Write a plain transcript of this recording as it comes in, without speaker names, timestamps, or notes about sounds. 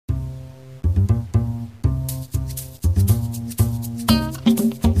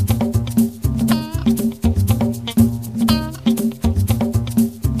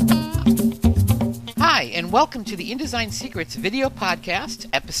welcome to the InDesign Secrets video podcast,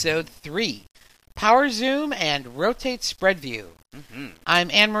 episode 3, Power Zoom and Rotate Spread View.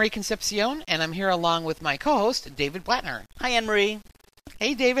 I'm Anne-Marie Concepcion, and I'm here along with my co-host, David Blattner. Hi, Anne-Marie.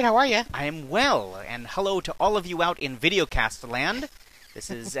 Hey, David, how are you? I am well, and hello to all of you out in Videocast land.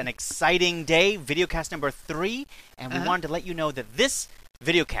 This is an exciting day, Videocast number 3, and we wanted to let you know that this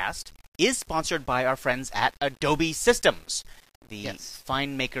Videocast is sponsored by our friends at Adobe Systems, the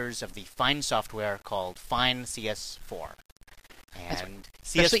fine makers of the fine software called Fine CS4. And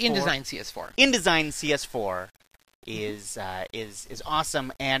especially InDesign CS4. InDesign CS4 is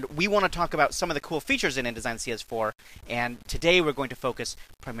awesome, and we want to talk about some of the cool features in InDesign CS4. And today we're going to focus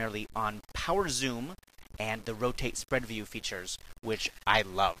primarily on Power Zoom and the Rotate Spread View features, which I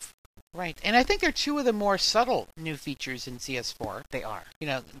love. Right, and I think they're two of the more subtle new features in CS4. They are. You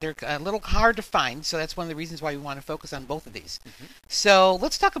know, they're a little hard to find, so that's one of the reasons why we want to focus on both of these. So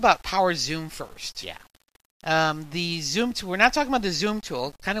let's talk about Power Zoom first. Yeah. The Zoom tool, we're not talking about the Zoom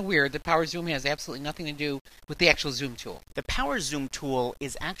tool. Kind of weird. The Power Zoom has absolutely nothing to do with the actual Zoom tool. The Power Zoom tool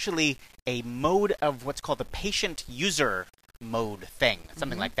is actually a mode of what's called the patient user mode thing,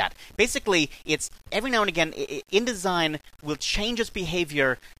 something like that. Basically, it's every now and again, InDesign will change its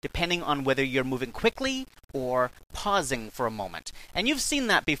behavior depending on whether you're moving quickly or pausing for a moment. And you've seen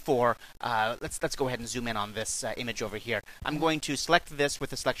that before. Let's go ahead and zoom in on this image over here. I'm going to select this with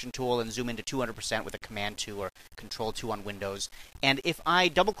the selection tool and zoom into 200% with a Command 2 or Control 2 on Windows. And if I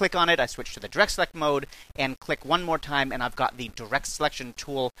double click on it, I switch to the direct select mode and click one more time, and I've got the direct selection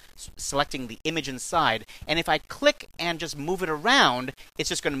tool selecting the image inside. And if I click and just move it around, it's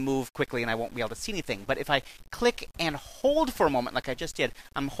just going to move quickly and I won't be able to see anything. But if I click and hold for a moment like I just did,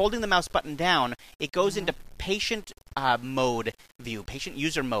 I'm holding the mouse button down, it goes into patient mode view, patient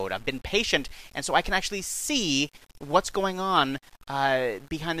user mode. I've been patient, and so I can actually see what's going on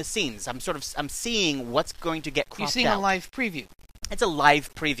behind the scenes. I'm seeing what's going to get cropped out. You're seeing a live preview. It's a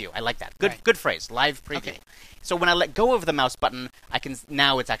live preview. I like that. Good phrase. Live preview. Okay. So when I let go of the mouse button,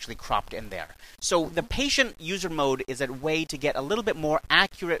 now it's actually cropped in there. So the patient user mode is a way to get a little bit more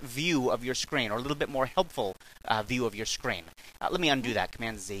accurate view of your screen, or a little bit more helpful view of your screen. Let me undo that.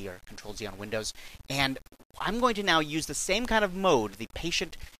 Command Z or Control Z on Windows. And I'm going to now use the same kind of mode, the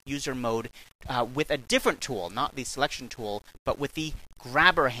patient user mode, with a different tool, not the selection tool, but with the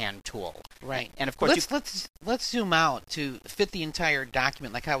grabber hand tool. Right. And of course, let's zoom out to fit the entire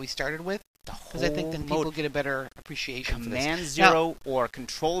document, like how we started with, because I think then people get a better appreciation for this. Command 0 or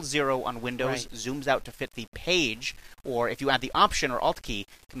Control 0 on Windows zooms out to fit the page, or if you add the Option or Alt key,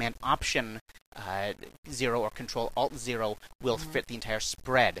 Command Option 0 or Control Alt 0 will fit the entire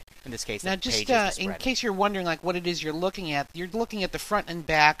spread. In this case, now, the page just is the spread. in case you're wondering, like what it is you're looking at the front and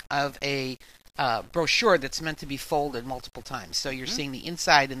back of a brochure that's meant to be folded multiple times. So you're seeing the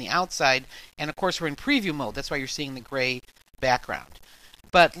inside and the outside, and of course we're in preview mode. That's why you're seeing the gray background.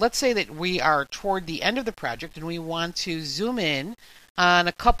 But let's say that we are toward the end of the project and we want to zoom in on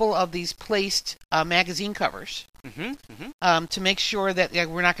a couple of these placed magazine covers to make sure that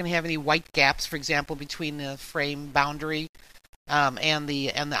we're not going to have any white gaps, for example, between the frame boundary and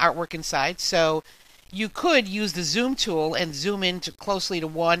the artwork inside. So you could use the zoom tool and zoom in closely to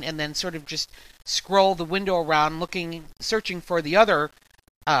one, and then sort of just scroll the window around, searching for the other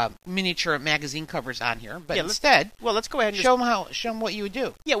miniature magazine covers on here. But instead, let's go ahead and show them what you would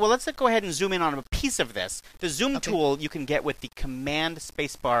do. Yeah, well, let's go ahead and zoom in on a piece of this. The zoom tool you can get with the Command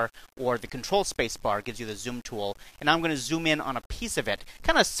spacebar or the Control spacebar gives you the zoom tool. And I'm going to zoom in on a piece of it,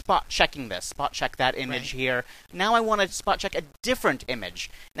 kind of spot checking this. Spot check that image here. Now I want to spot check a different image.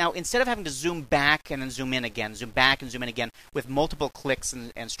 Now, instead of having to zoom back and then zoom in again, zoom back and zoom in again with multiple clicks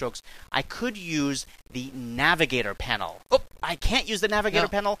and strokes, I could use the navigator panel. Oh, I can't use the navigator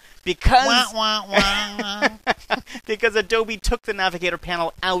panel because because Adobe took the navigator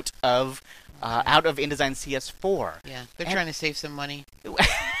panel out of InDesign CS4. Yeah, they're trying to save some money.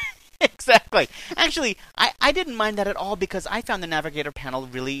 Exactly. Actually, I didn't mind that at all because I found the navigator panel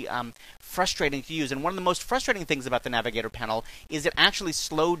really frustrating to use. And one of the most frustrating things about the navigator panel is it actually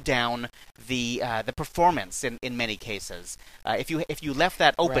slowed down the performance in many cases. If you left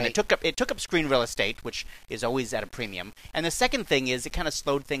that open, it took up screen real estate, which is always at a premium. And the second thing is it kind of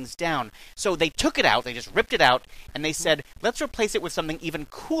slowed things down. So they took it out, they just ripped it out, and they said, let's replace it with something even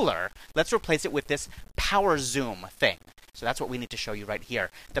cooler. Let's replace it with this Power Zoom thing. So that's what we need to show you right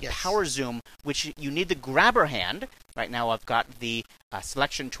here. The Power Zoom, which you need the grabber hand. Right now I've got the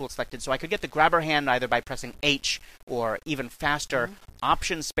selection tool selected, so I could get the grabber hand either by pressing H or even faster,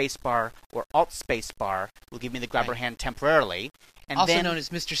 Option spacebar or Alt spacebar will give me the grabber hand temporarily. And also known as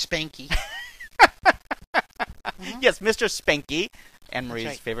Mr. Spanky. Yes, Mr. Spanky. Anne-Marie's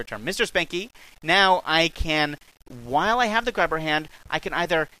right. favorite term. Mr. Spanky, now I can, while I have the grabber hand, I can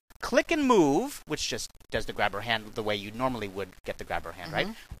either click and move, which just does the grabber hand the way you normally would get the grabber hand, right?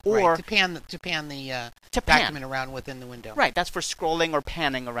 Or to pan the to pan. document around within the window. Right, that's for scrolling or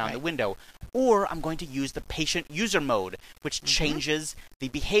panning around the window. Or I'm going to use the patient user mode, which changes the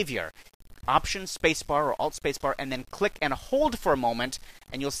behavior. Option spacebar or Alt spacebar, and then click and hold for a moment,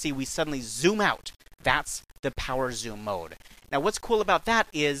 and you'll see we suddenly zoom out. That's the power zoom mode. Now, what's cool about that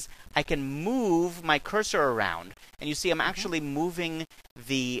is I can move my cursor around, and you see I'm actually moving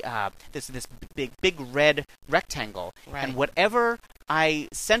the this big red rectangle, and whatever I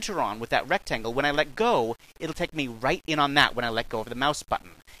center on with that rectangle, when I let go, it'll take me right in on that when I let go of the mouse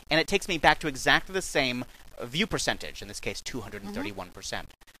button, and it takes me back to exactly the same view percentage, in this case 231%.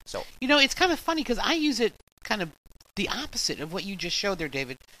 So it's kind of funny because I use it kind of the opposite of what you just showed there,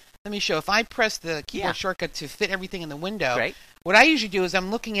 David. Let me show. If I press the keyboard shortcut to fit everything in the window, what I usually do is I'm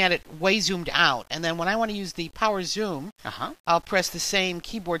looking at it way zoomed out, and then when I want to use the power zoom, I'll press the same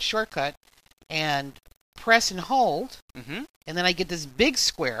keyboard shortcut and press and hold, and then I get this big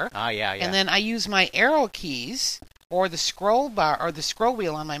square. And then I use my arrow keys or the scroll bar or the scroll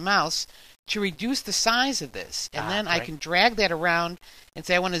wheel on my mouse to reduce the size of this, and then I can drag that around and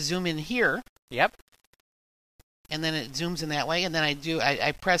say I want to zoom in here. And then it zooms in that way, and then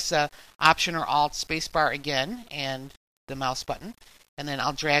I press Option or Alt spacebar again and the mouse button, and then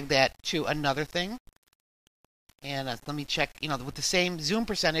I'll drag that to another thing. And let me check, with the same zoom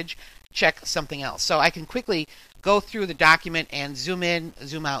percentage, check something else. So I can quickly go through the document and zoom in,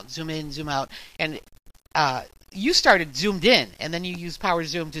 zoom out, zoom in, zoom out. And you started zoomed in, and then you use power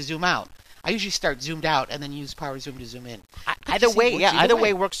zoom to zoom out. I usually start zoomed out and then use power zoom to zoom in. Either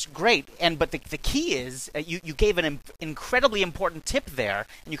way works great. But the key is you gave an incredibly important tip there,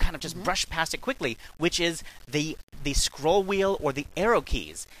 and you kind of just brushed past it quickly, which is the scroll wheel or the arrow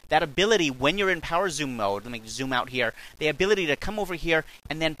keys. That ability when you're in power zoom mode, let me zoom out here, the ability to come over here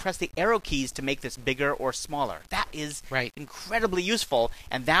and then press the arrow keys to make this bigger or smaller. That is incredibly useful,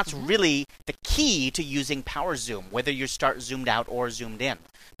 and that's really the key to using power zoom, whether you start zoomed out or zoomed in.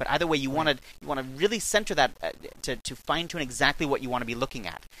 But either way, you want to really center that to fine-tune exactly what you want to be looking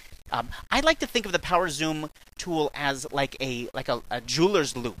at. I like to think of the power zoom tool as like a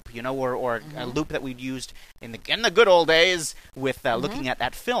jeweler's loop, or a loop that we'd used in the good old days with looking at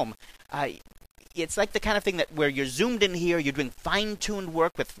that film. It's like the kind of thing that where you're zoomed in here, you're doing fine-tuned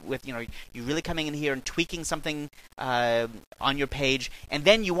work with you're really coming in here and tweaking something on your page, and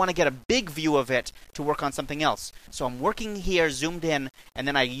then you want to get a big view of it to work on something else. So I'm working here, zoomed in, and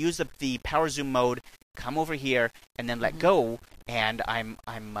then I use the power zoom mode, come over here, and then let go, and I'm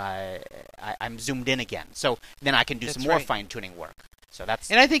zoomed in again. So then I can do some more fine-tuning work. So that's.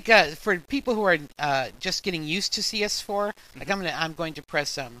 And I think for people who are just getting used to CS4, like I'm going to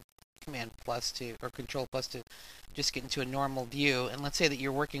press Command plus or Control plus to just get into a normal view. And let's say that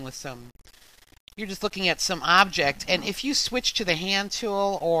you're working with you're just looking at some object, and if you switch to the hand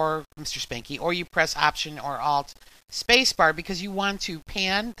tool or Mr. Spanky, or you press Option or Alt spacebar because you want to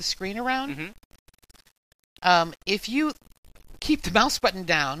pan the screen around, if you keep the mouse button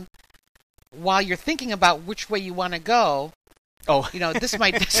down while you're thinking about which way you want to go, this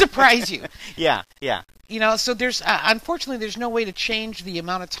might surprise you. So there's unfortunately there's no way to change the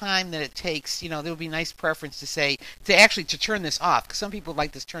amount of time that it takes. There would be a nice preference to turn this off, because some people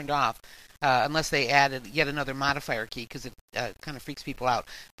like this turned off unless they added yet another modifier key, because it kind of freaks people out.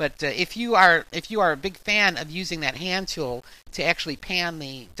 But if you are a big fan of using that hand tool to actually pan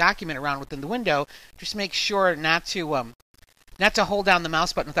the document around within the window, just make sure not to hold down the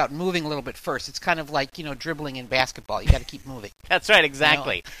mouse button without moving a little bit first. It's kind of like, dribbling in basketball. You got to keep moving. That's right,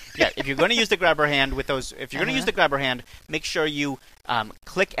 exactly. If you're going to use the grabber hand if you're going to use the grabber hand, make sure you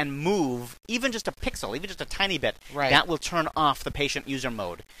click and move even just a pixel, even just a tiny bit. That will turn off the patient user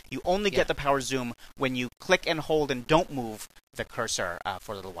mode. You only get the power zoom when you click and hold and don't move the cursor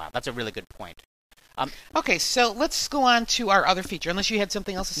for a little while. That's a really good point. Okay, so let's go on to our other feature, unless you had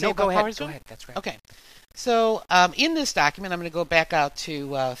something else to say about power zoom. Go ahead. That's right. Okay. So in this document, I'm going to go back out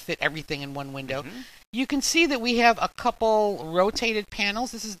to fit everything in one window. You can see that we have a couple rotated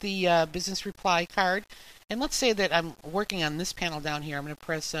panels. This is the business reply card. And let's say that I'm working on this panel down here. I'm going to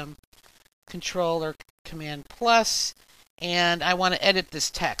press Control or Command plus, and I want to edit this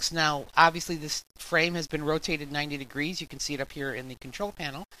text. Now, obviously, this frame has been rotated 90 degrees. You can see it up here in the control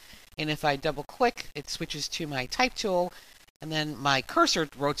panel. And if I double-click, it switches to my type tool, and then my cursor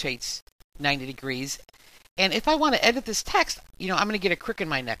rotates 90 degrees. And if I want to edit this text, I'm going to get a crick in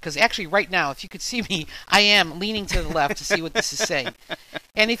my neck, because actually right now, if you could see me, I am leaning to the left to see what this is saying.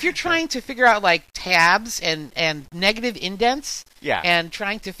 And if you're trying to figure out like tabs and negative indents, and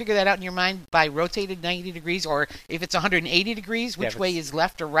trying to figure that out in your mind by rotated 90 degrees, or if it's 180 degrees, which way is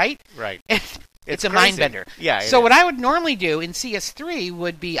left or right, it's a mind bender. So what I would normally do in CS3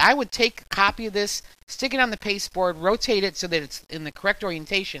 would be I would take a copy of this, stick it on the pasteboard, rotate it so that it's in the correct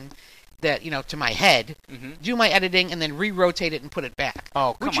orientation, that to my head, do my editing, and then re-rotate it and put it back.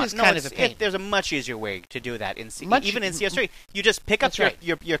 Oh, come on. Which is kind of a pain. There's a much easier way to do that. Even in CS3, you just pick up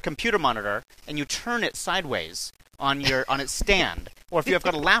your computer monitor and you turn it sideways on its stand. Or if you've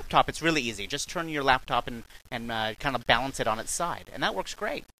got a laptop, it's really easy. Just turn your laptop and kind of balance it on its side, and that works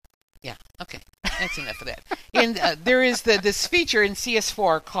great. Yeah. Okay. That's enough of that. And there is this feature in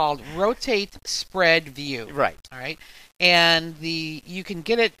CS4 called Rotate Spread View. Right. All right. And you can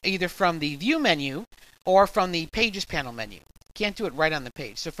get it either from the View menu or from the Pages panel menu. Can't do it right on the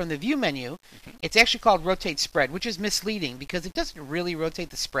page. So from the View menu, it's actually called Rotate Spread, which is misleading because it doesn't really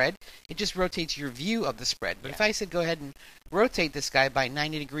rotate the spread. It just rotates your view of the spread. But if I said go ahead and rotate this guy by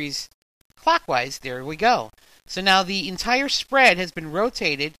 90 degrees clockwise, there we go. So now the entire spread has been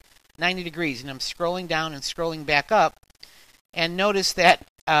rotated 90 degrees, and I'm scrolling down and scrolling back up, and notice that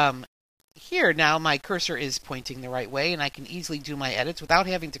here now my cursor is pointing the right way, and I can easily do my edits without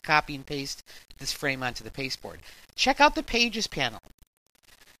having to copy and paste this frame onto the pasteboard. Check out the Pages panel.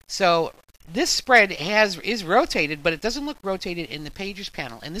 So this spread is rotated, but it doesn't look rotated in the Pages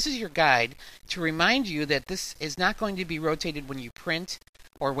panel, and this is your guide to remind you that this is not going to be rotated when you print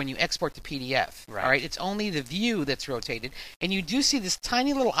or when you export the PDF. Right. All right, it's only the view that's rotated, and you do see this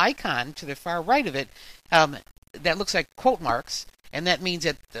tiny little icon to the far right of it that looks like quote marks, and that means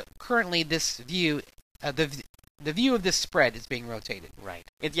that currently this view, the view of this spread is being rotated. Right.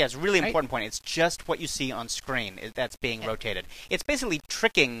 It's a really important point. It's just what you see on screen that's being rotated. It's basically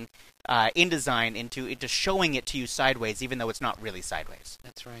tricking InDesign into showing it to you sideways, even though it's not really sideways.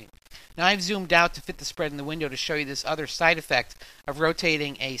 That's right. Now I've zoomed out to fit the spread in the window to show you this other side effect of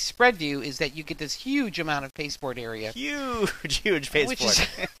rotating a spread view is that you get this huge amount of pasteboard area. Huge pasteboard.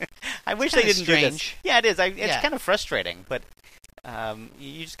 I wish they didn't do this. Yeah, it is. It's kind of frustrating, but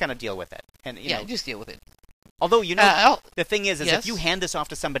you just kind of deal with it. And you just deal with it. Although, the thing is if you hand this off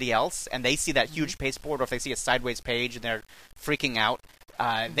to somebody else and they see that huge pasteboard, or if they see a sideways page and they're freaking out,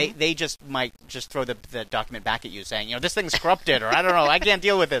 they just might throw the document back at you saying, this thing's corrupted, or I don't know, I can't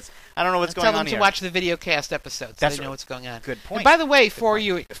deal with this. I don't know what's going on here. Tell them to watch the Videocast episodes so they know what's going on. Good point. And by the way, for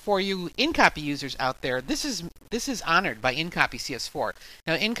you InCopy users out there, this is honored by InCopy CS4.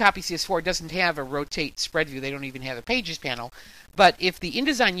 Now, InCopy CS4 doesn't have a rotate spread view. They don't even have a Pages panel. But if the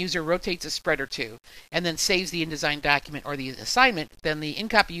InDesign user rotates a spread or two and then saves the InDesign document or the assignment, then the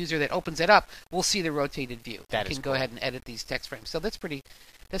InCopy user that opens it up will see the rotated view. That can go ahead and edit these text frames. So that's pretty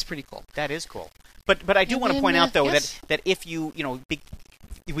cool. That is cool. But I do want to point out though that if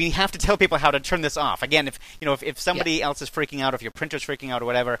we have to tell people how to turn this off. Again, if somebody else is freaking out, if your printer's freaking out or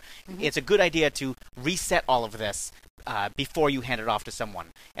whatever, it's a good idea to reset all of this before you hand it off to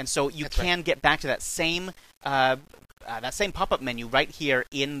someone. And so you can get back to that same pop-up menu right here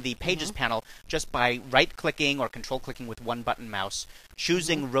in the Pages panel just by right-clicking or control-clicking with one button mouse,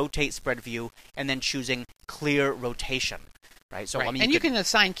 choosing Rotate Spread View, and then choosing Clear Rotation. Right. So I mean, you can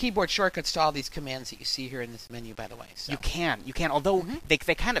assign keyboard shortcuts to all these commands that you see here in this menu, by the way. So. You can. Although they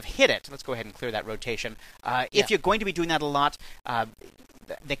kind of hit it. Let's go ahead and clear that rotation. If you're going to be doing that a lot,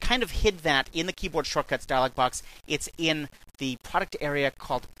 they kind of hid that in the keyboard shortcuts dialog box. It's in the product area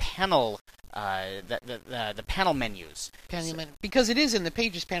called Panel. The panel menus. Because it is in the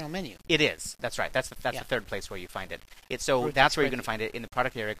Pages panel menu. It is. That's right. That's the third place where you find it. That's where you're going to find it in the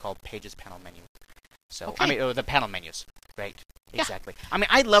product area called Pages panel menu. So the panel menus. Right. Exactly. I mean,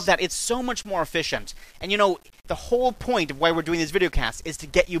 I love that. It's so much more efficient. And the whole point of why we're doing these videocasts is to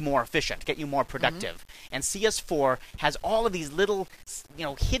get you more efficient, get you more productive. And CS4 has all of these little,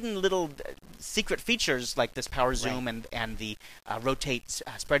 hidden little secret features like this power zoom and the rotate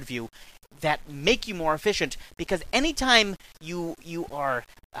spread view that make you more efficient, because anytime you are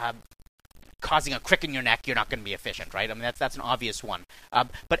causing a crick in your neck, you're not going to be efficient, right? I mean, that's an obvious one.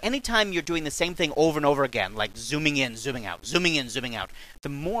 But anytime you're doing the same thing over and over again, like zooming in, zooming out, zooming in, zooming out, the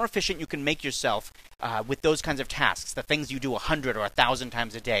more efficient you can make yourself with those kinds of tasks, the things you do 100 or 1,000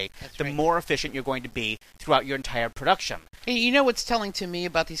 times a day, more efficient you're going to be throughout your entire production. And what's telling to me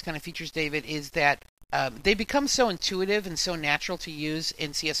about these kind of features, David, is that they become so intuitive and so natural to use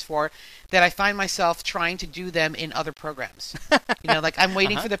in CS4 that I find myself trying to do them in other programs. Like I'm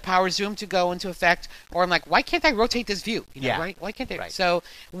waiting for the power zoom to go into effect, or I'm like, why can't I rotate this view? Right? Why can't I? Right. So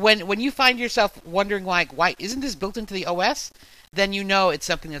when you find yourself wondering why isn't this built into the OS, then it's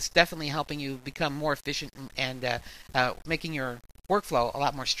something that's definitely helping you become more efficient and making your workflow a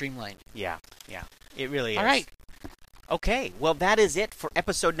lot more streamlined. Yeah. It really is. All right. Okay, well, that is it for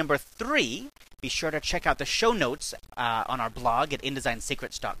episode number 3. Be sure to check out the show notes on our blog at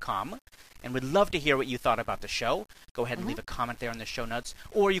InDesignSecrets.com. And we'd love to hear what you thought about the show. Go ahead and leave a comment there in the show notes.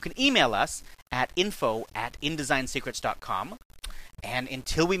 Or you can email us at info@InDesignSecrets.com. And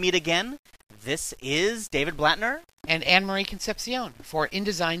until we meet again, this is David Blattner And Anne-Marie Concepcion for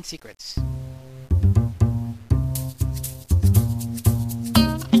InDesign Secrets.